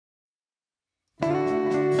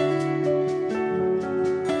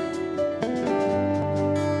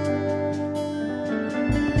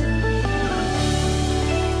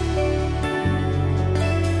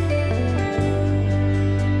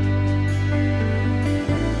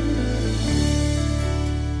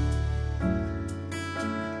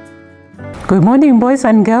Good morning, boys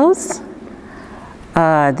and girls.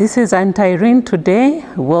 This is Aunt Irene today.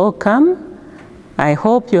 Welcome. I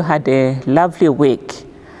hope you had a lovely week.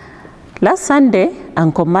 Last Sunday, with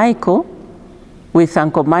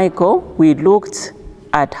Uncle Michael, we looked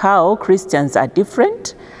at how Christians are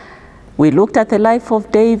different. We looked at the life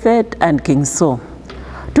of David and King Saul.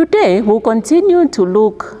 Today, we'll continue to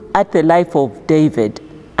look at the life of David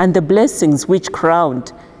and the blessings which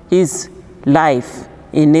crowned his life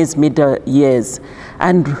in his middle years.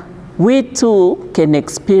 And we too can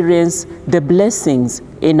experience the blessings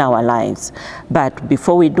in our lives. But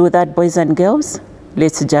before we do that, boys and girls,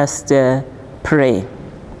 let's just pray.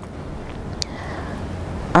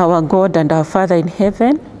 Our God and our Father in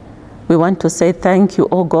heaven, we want to say thank you,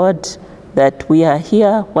 oh God, that we are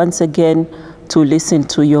here once again to listen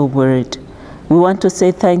to your word. We want to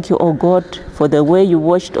say thank you, oh God, for the way you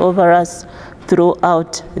watched over us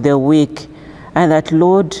throughout the week. And that,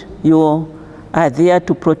 Lord, you are there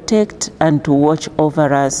to protect and to watch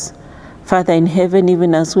over us. Father in heaven,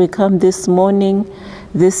 even as we come this morning,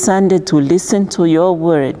 this Sunday, to listen to your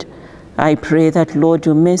word, I pray that, Lord,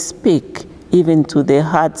 you may speak even to the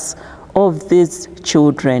hearts of these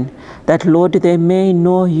children, that, Lord, they may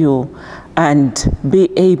know you and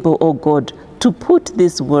be able, oh God, to put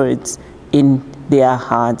these words in their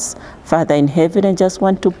hearts. Father in heaven, I just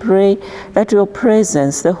want to pray that your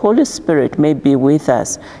presence, the Holy Spirit, may be with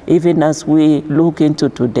us, even as we look into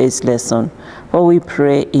today's lesson. For we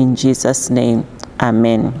pray in Jesus' name.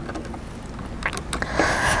 Amen.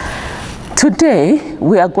 Today,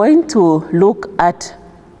 we are going to look at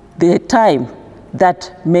the time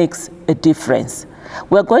that makes a difference.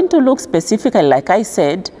 We're going to look specifically, like I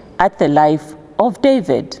said, at the life of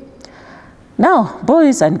David. Now,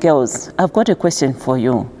 boys and girls, I've got a question for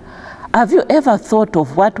you. Have you ever thought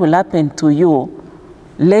of what will happen to you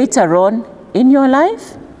later on in your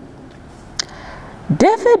life?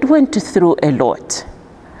 David went through a lot.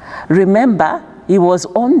 Remember, he was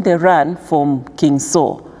on the run from King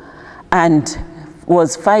Saul and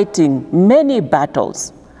was fighting many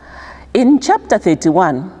battles. In chapter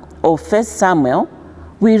 31 of 1 Samuel,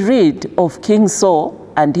 we read of King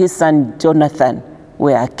Saul and his son Jonathan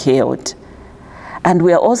were killed. And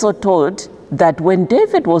we are also told that when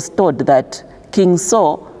David was told that King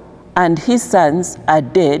Saul and his sons are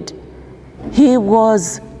dead, he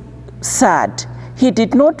was sad. He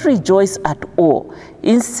did not rejoice at all.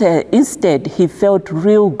 Instead, he felt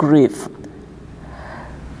real grief.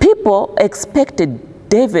 People expected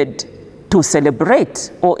David to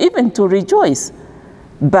celebrate or even to rejoice,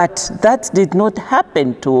 but that did not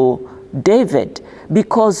happen to David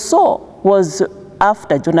because Saul was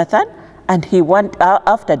after Jonathan, and he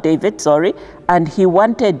after David, and he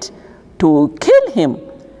wanted to kill him.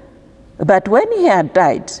 But when he had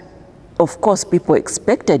died, of course, people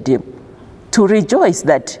expected him to rejoice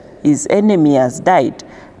that his enemy has died,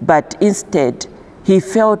 but instead, he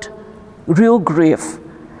felt real grief.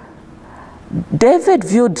 David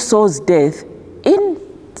viewed Saul's death in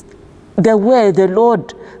the way the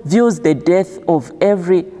Lord views the death of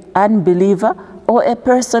every unbeliever or a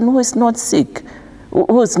person who is not sick,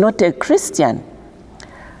 who is not a Christian.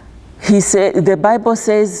 The Bible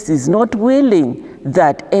says he's not willing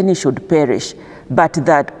that any should perish, but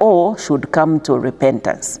that all should come to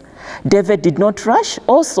repentance. David did not rush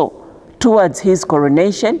also towards his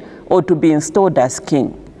coronation or to be installed as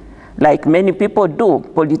king. Like many people do,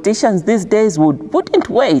 politicians these days wouldn't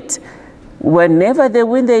wait. Whenever they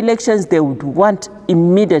win the elections, they would want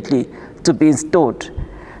immediately to be installed.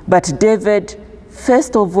 But David,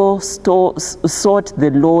 first of all, sought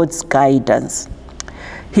the Lord's guidance.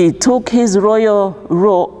 He took his royal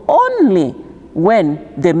role only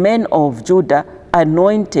when the men of Judah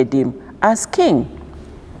anointed him as king.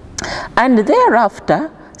 And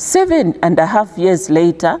thereafter, 7.5 years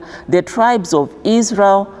later, the tribes of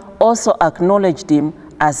Israel also acknowledged him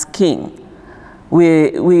as king.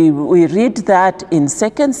 We read that in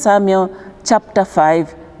 2 Samuel chapter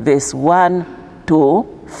 5, verse 1 to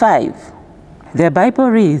 5. The Bible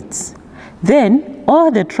reads, "Then all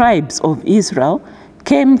the tribes of Israel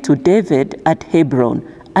came to David at Hebron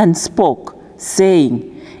and spoke,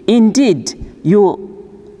 saying, 'Indeed,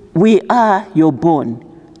 we are your bone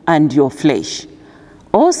and your flesh.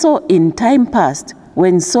 Also in time past,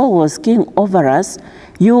 when Saul was king over us,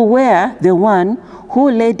 you were the one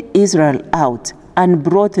who led Israel out and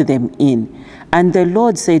brought them in. And the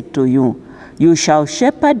Lord said to you, you shall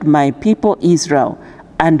shepherd my people Israel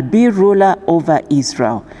and be ruler over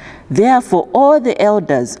Israel.' Therefore all the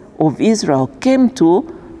elders of Israel came to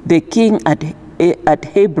the king at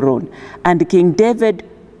Hebron, and King David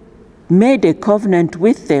made a covenant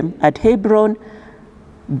with them at Hebron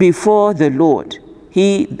before the Lord.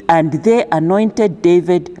 And they anointed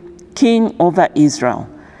David king over Israel.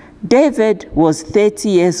 David was 30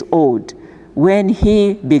 years old when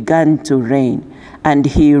he began to reign, and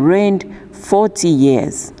he reigned 40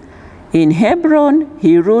 years. In Hebron,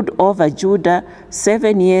 he ruled over Judah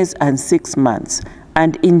 7 years and 6 months.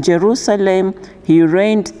 And in Jerusalem, he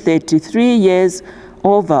reigned 33 years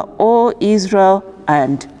over all Israel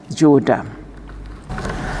and Judah.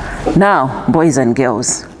 Now, boys and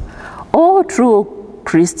girls, all true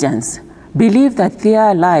Christians believe that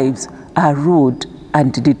their lives are ruled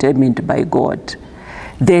and determined by God.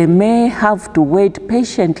 They may have to wait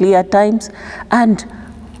patiently at times and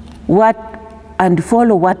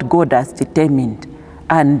follow what God has determined.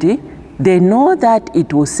 And they know that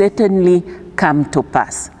it will certainly come to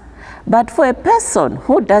pass. But for a person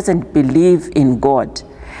who doesn't believe in God,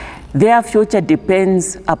 their future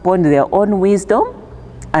depends upon their own wisdom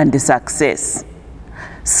and success.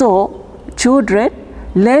 So, children,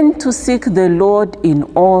 learn to seek the Lord in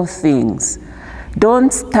all things.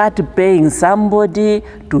 Don't start paying somebody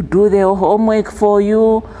to do their homework for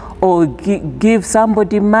you, or give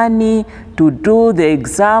somebody money to do the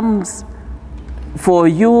exams for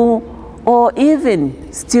you, or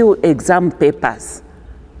even steal exam papers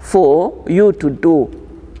for you to do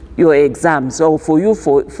your exams, or for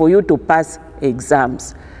you to pass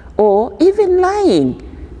exams, or even lying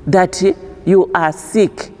that you are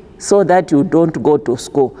sick so that you don't go to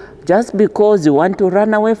school just because you want to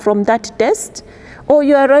run away from that test, or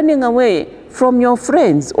you are running away from your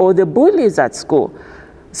friends or the bullies at school.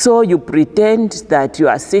 So you pretend that you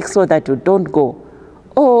are sick so that you don't go,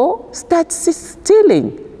 or start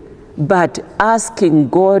stealing. But asking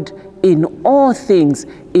God in all things,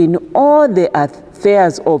 in all the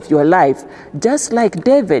affairs of your life, just like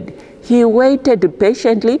David, he waited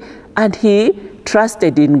patiently and he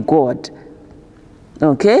trusted in God.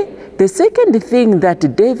 Okay? The second thing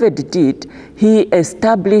that David did, he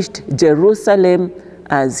established Jerusalem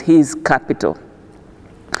as his capital.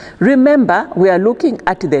 Remember, we are looking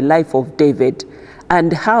at the life of David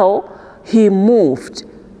and how he moved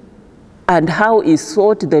and how he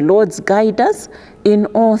sought the Lord's guidance in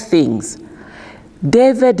all things.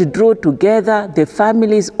 David drew together the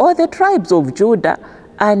families or the tribes of Judah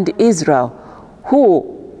and Israel,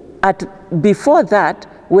 who before that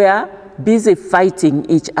were busy fighting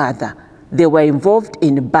each other. They were involved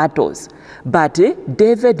in battles. But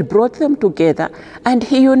David brought them together and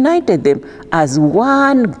he united them as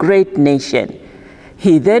one great nation.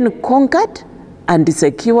 He then conquered and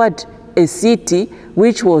secured a city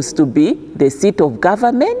which was to be the seat of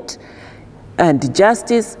government and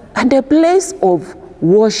justice and a place of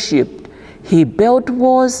worship. He built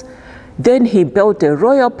walls, then he built a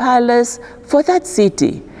royal palace for that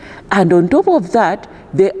city. And on top of that,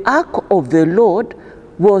 the Ark of the Lord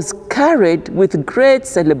was carried with great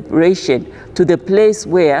celebration to the place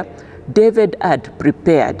where David had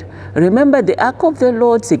prepared. Remember, the Ark of the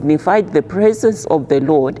Lord signified the presence of the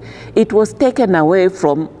Lord. It was taken away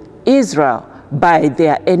from Israel by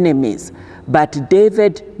their enemies. But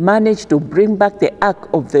David managed to bring back the Ark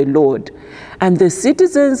of the Lord. And the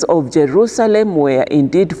citizens of Jerusalem were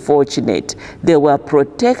indeed fortunate. They were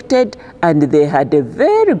protected and they had a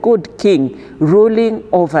very good king ruling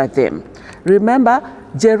over them. Remember,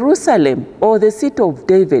 Jerusalem, or the city of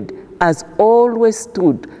David, has always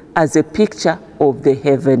stood as a picture of the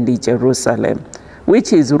heavenly Jerusalem,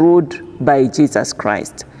 which is ruled by Jesus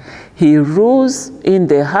Christ. He rules in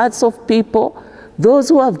the hearts of people, those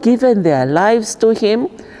who have given their lives to him,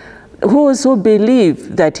 those who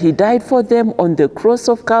believe that he died for them on the cross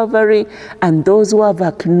of Calvary, and those who have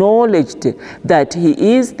acknowledged that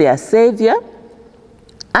he is their Savior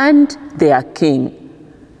and their King.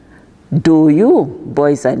 Do you,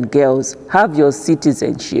 boys and girls, have your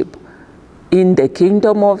citizenship in the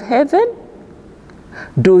kingdom of heaven?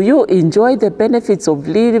 Do you enjoy the benefits of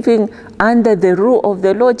living under the rule of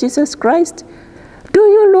the Lord Jesus Christ? Do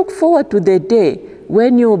you look forward to the day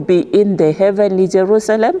when you'll be in the heavenly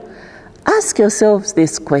Jerusalem? Ask yourselves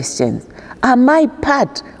these questions. Am I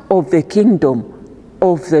part of the kingdom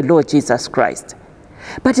of the Lord Jesus Christ?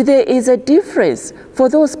 But there is a difference for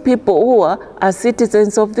those people who are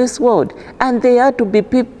citizens of this world, and they are to be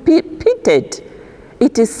pitied.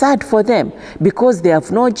 It is sad for them because they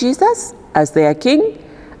have no Jesus as their king,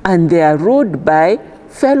 and they are ruled by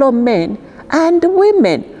fellow men and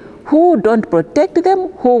women who don't protect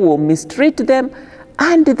them, who will mistreat them,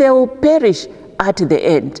 and they will perish at the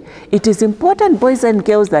end. It is important, boys and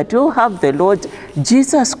girls, that you have the Lord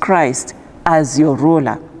Jesus Christ as your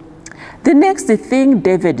ruler. The next thing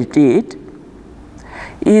David did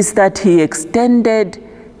is that he extended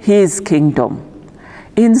his kingdom.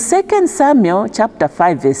 In 2 Samuel chapter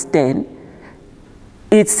 5 verse 10,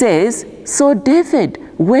 it says, "So David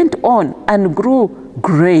went on and grew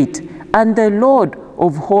great, and the Lord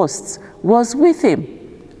of hosts was with him."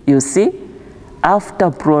 You see, after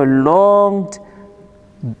prolonged,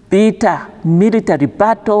 bitter military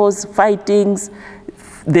battles, fightings,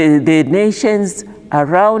 the nations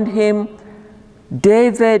around him,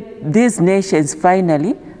 these nations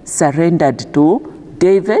finally surrendered to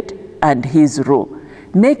David and his rule,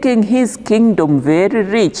 making his kingdom very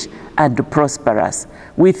rich and prosperous,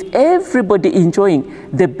 with everybody enjoying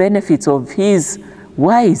the benefits of his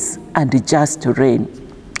wise and just reign.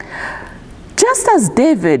 Just as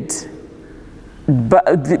David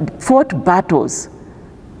fought battles,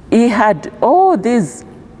 he had all these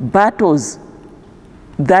battles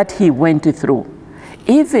that he went through.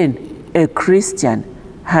 Even a Christian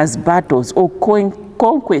has battles or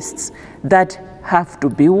conquests that have to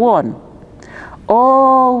be won.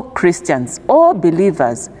 All Christians, all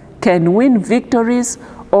believers can win victories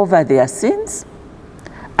over their sins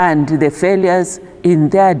and the failures in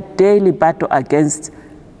their daily battle against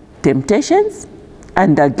temptations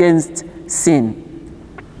and against sin.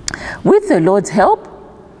 With the Lord's help,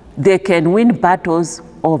 they can win battles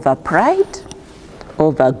over pride,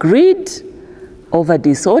 over greed, over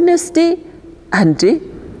dishonesty, and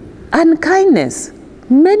unkindness,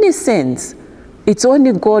 many sins. It's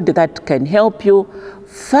only God that can help you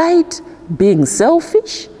fight being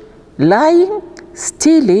selfish, lying,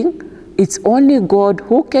 stealing. It's only God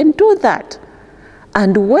who can do that.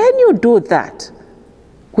 And when you do that,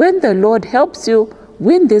 when the Lord helps you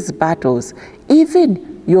win these battles,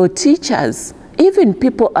 even your teachers, even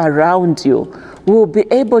people around you will be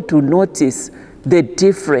able to notice the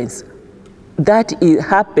difference that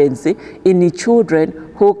happens in the children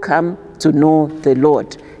who come to know the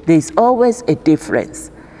Lord. There's always a difference.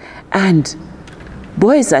 And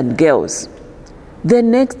boys and girls, the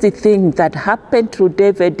next thing that happened to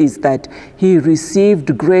David is that he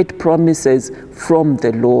received great promises from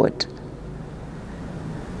the Lord.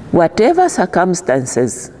 Whatever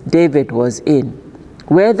circumstances David was in,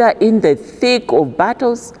 whether in the thick of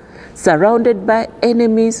battles, surrounded by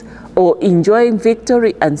enemies, or enjoying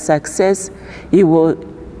victory and success,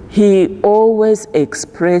 he always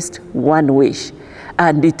expressed one wish.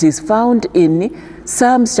 And it is found in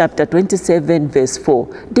Psalms chapter 27, verse 4.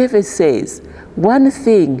 David says, "One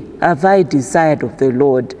thing have I desired of the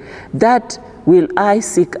Lord, that will I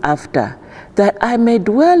seek after, that I may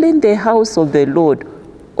dwell in the house of the Lord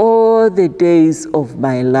all the days of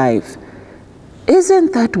my life."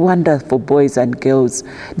 Isn't that wonderful, boys and girls?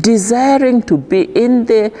 Desiring to be in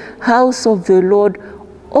the house of the Lord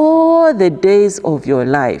all the days of your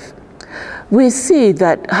life. We see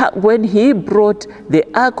that when he brought the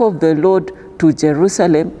ark of the Lord to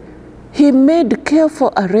Jerusalem, he made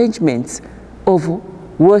careful arrangements of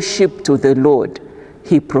worship to the Lord.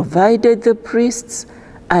 He provided the priests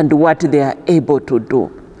and what they are able to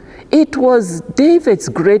do. It was David's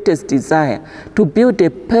greatest desire to build a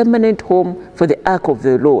permanent home for the ark of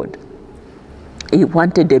the Lord. He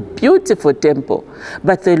wanted a beautiful temple,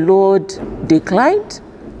 but the Lord declined,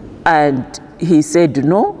 and he said,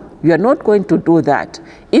 "No, you are not going to do that.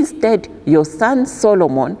 Instead, your son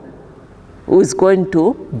Solomon is going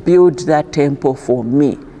to build that temple for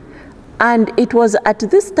me." And it was at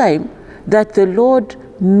this time that the Lord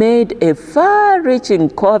made a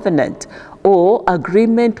far-reaching covenant or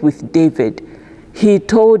agreement with David. He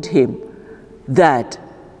told him that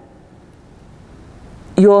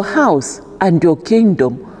your house and your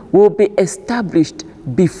kingdom will be established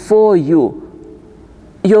before you.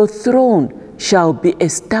 Your throne shall be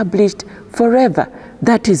established forever.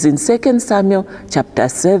 That is in 2 Samuel chapter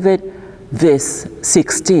 7, verse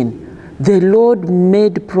 16. The Lord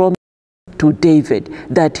made promise to David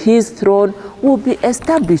that his throne will be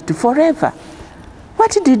established forever.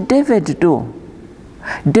 What did David do?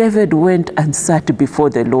 David went and sat before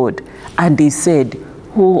the Lord, and he said,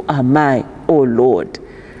 "Who am I, O Lord?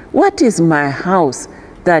 What is my house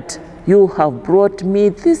that you have brought me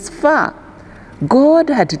this far?" God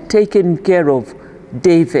had taken care of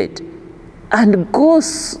David, and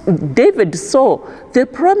David saw the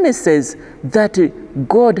promises that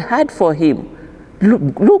God had for him.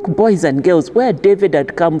 Look, boys and girls, where David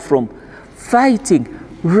had come from, fighting,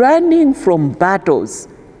 running from battles.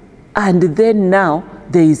 And then now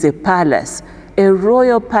there is a palace, a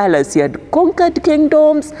royal palace. He had conquered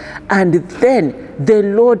kingdoms, and then the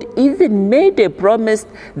Lord even made a promise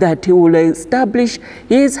that he will establish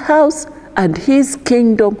his house and his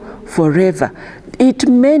kingdom forever. It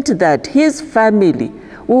meant that his family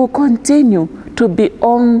will continue to be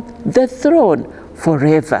on the throne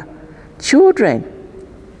forever. Children,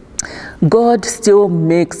 God still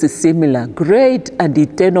makes similar, great and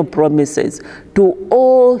eternal promises to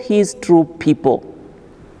all his true people.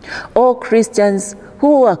 All Christians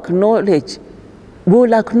who will acknowledge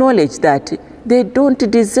that they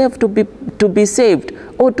don't deserve to be saved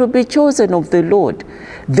or to be chosen of the Lord.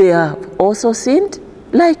 They have also sinned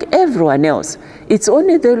like everyone else. It's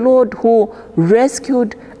only the Lord who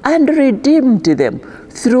rescued and redeemed them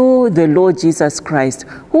through the Lord Jesus Christ,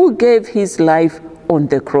 who gave his life on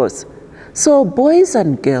the cross. So, boys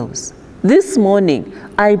and girls, this morning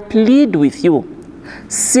I plead with you,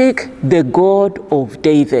 seek the God of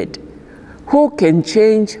David, who can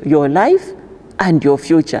change your life and your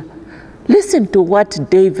future. Listen to what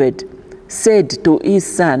David said to his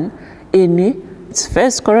son in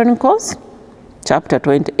 1 Chronicles chapter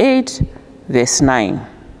 28, verse 9.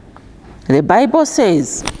 The Bible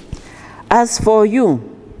says, "As for you,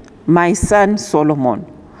 my son Solomon,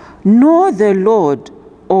 know the Lord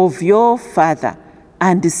of your father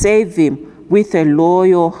and save him with a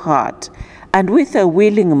loyal heart and with a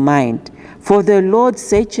willing mind. For the Lord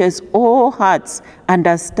searches all hearts,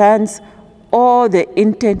 understands all the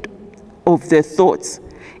intent of the thoughts.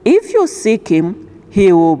 If you seek him,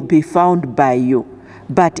 he will be found by you.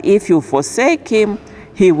 But if you forsake him,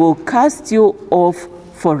 he will cast you off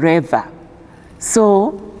forever."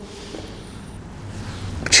 So,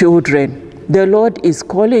 children, the Lord is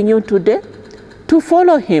calling you today to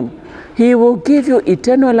follow him. He will give you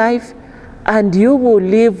eternal life, and you will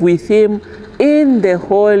live with him in the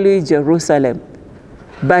holy Jerusalem.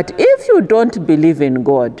 But if you don't believe in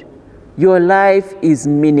God, your life is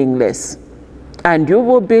meaningless, and you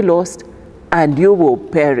will be lost, and you will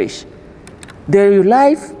perish. Their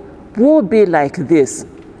life will be like this.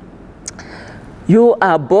 You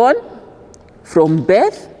are born from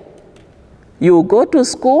birth, you go to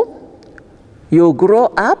school, you grow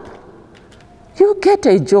up, you get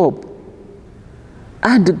a job,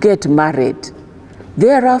 and get married.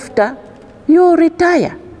 Thereafter, you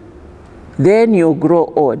retire. Then you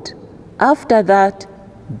grow old. After that,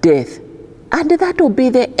 death. And that will be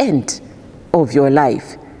the end of your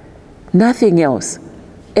life. Nothing else.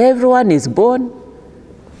 Everyone is born,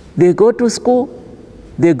 they go to school,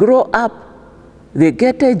 they grow up, they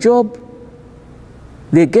get a job,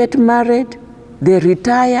 they get married, they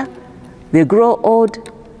retire, they grow old,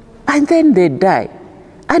 and then they die.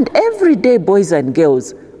 And every day, boys and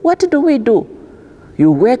girls, what do?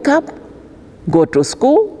 You wake up, go to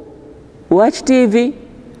school, watch TV,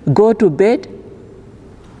 go to bed,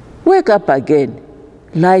 wake up again.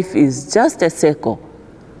 Life is just a circle.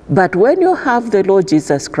 But when you have the Lord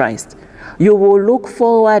Jesus Christ, you will look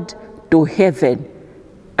forward to heaven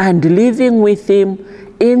and living with him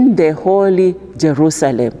in the holy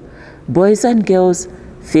Jerusalem. Boys and girls,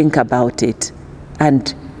 think about it.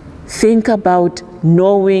 And think about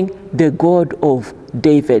knowing the God of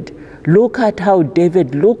David. Look at how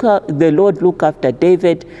the Lord looked after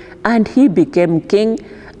David, and he became king,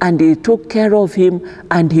 and he took care of him,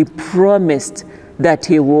 and he promised that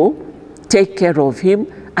he will take care of him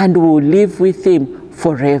and will live with him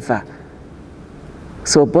forever.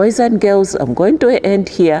 So, boys and girls, I'm going to end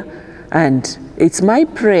here, and it's my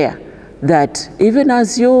prayer that even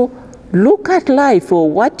as you look at life or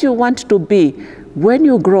what you want to be when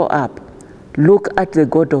you grow up, look at the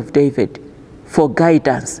God of David for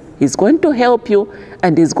guidance. He's going to help you,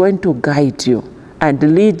 and he's going to guide you and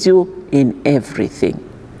lead you in everything.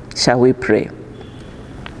 Shall we pray?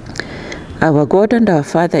 Our God and our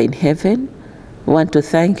Father in heaven, we want to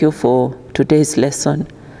thank you for today's lesson.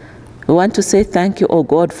 We want to say thank you, O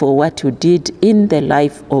God, for what you did in the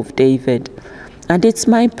life of David. And it's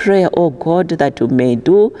my prayer, O God, that you may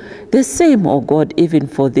do the same, O God, even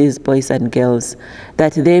for these boys and girls,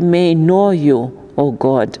 that they may know you, O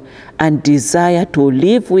God, and desire to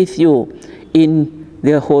live with you in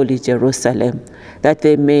the holy Jerusalem, that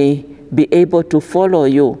they may be able to follow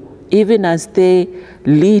you, even as they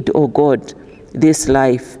lead, O God, this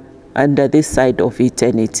life under this side of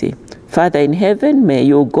eternity. Father in heaven, may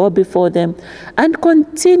you go before them and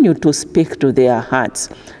continue to speak to their hearts.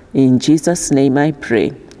 In Jesus' name I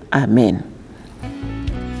pray. Amen.